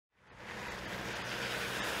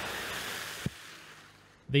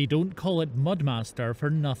They don't call it Mudmaster for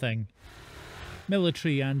nothing.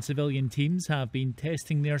 Military and civilian teams have been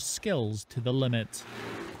testing their skills to the limit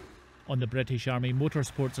on the British Army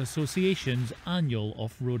Motorsports Association's annual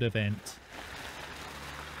off-road event.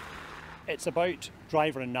 It's about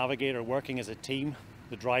driver and navigator working as a team,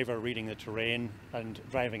 the driver reading the terrain and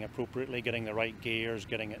driving appropriately, getting the right gears,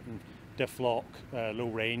 getting it in diff lock, low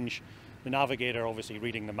range. The navigator obviously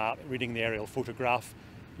reading the map, reading the aerial photograph,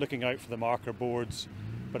 looking out for the marker boards,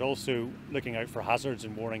 but also looking out for hazards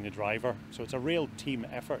and warning the driver. So it's a real team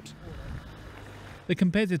effort. The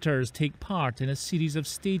competitors take part in a series of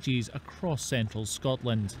stages across central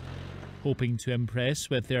Scotland, hoping to impress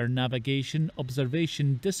with their navigation,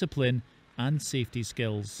 observation, discipline and safety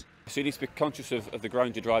skills. So you need to be conscious of the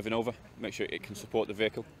ground you're driving over, make sure it can support the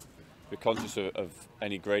vehicle. Be conscious of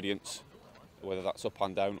any gradients, whether that's up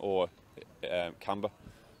and down or camber.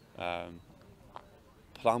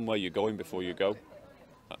 Plan where you're going before you go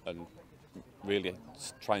and really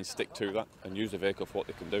try and stick to that and use the vehicle for what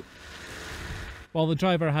they can do. While the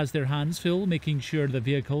driver has their hands full making sure the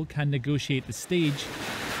vehicle can negotiate the stage,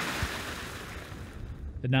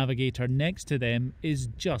 the navigator next to them is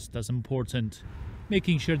just as important,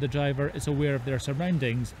 making sure the driver is aware of their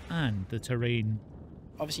surroundings and the terrain.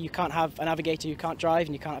 Obviously you can't have a navigator who can't drive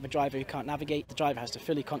and you can't have a driver who can't navigate. The driver has to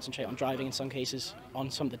fully concentrate on driving in some cases, on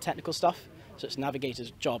some of the technical stuff, so it's the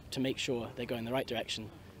navigator's job to make sure they're going in the right direction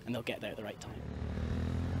and they'll get there at the right time.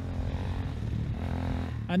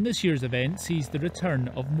 And this year's event sees the return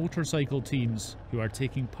of motorcycle teams who are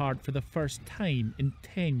taking part for the first time in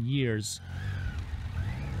 10 years.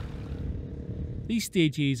 These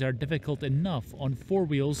stages are difficult enough on four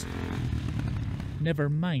wheels, never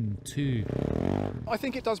mind two. I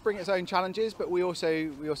think it does bring its own challenges, but we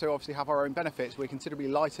also obviously have our own benefits. We're considerably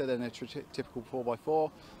lighter than a typical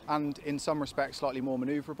 4x4 and in some respects slightly more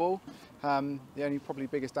manoeuvrable. The only probably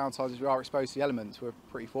biggest downside is we are exposed to the elements. We're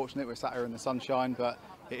pretty fortunate, we're sat here in the sunshine, but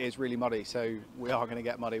it is really muddy, so we are going to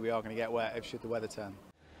get muddy, we are going to get wet should the weather turn.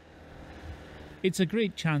 It's a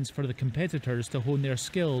great chance for the competitors to hone their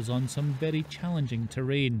skills on some very challenging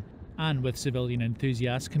terrain. And with civilian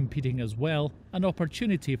enthusiasts competing as well, an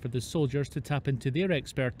opportunity for the soldiers to tap into their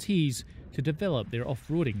expertise to develop their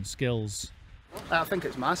off-roading skills. I think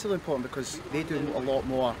it's massively important because they do a lot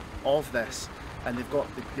more of this and they've got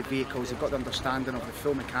the vehicles, they've got the understanding of the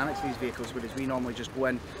full mechanics of these vehicles, whereas we normally just go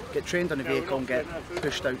in, get trained on the vehicle and get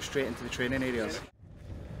pushed out straight into the training areas.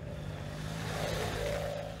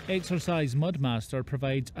 Exercise Mudmaster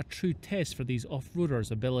provides a true test for these off-roaders'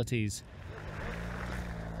 abilities,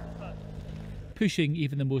 pushing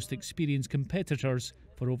even the most experienced competitors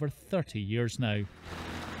for over 30 years now.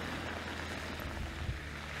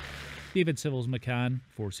 David Civils-McCann,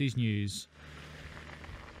 Forces News.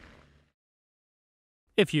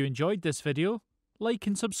 If you enjoyed this video, like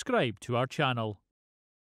and subscribe to our channel.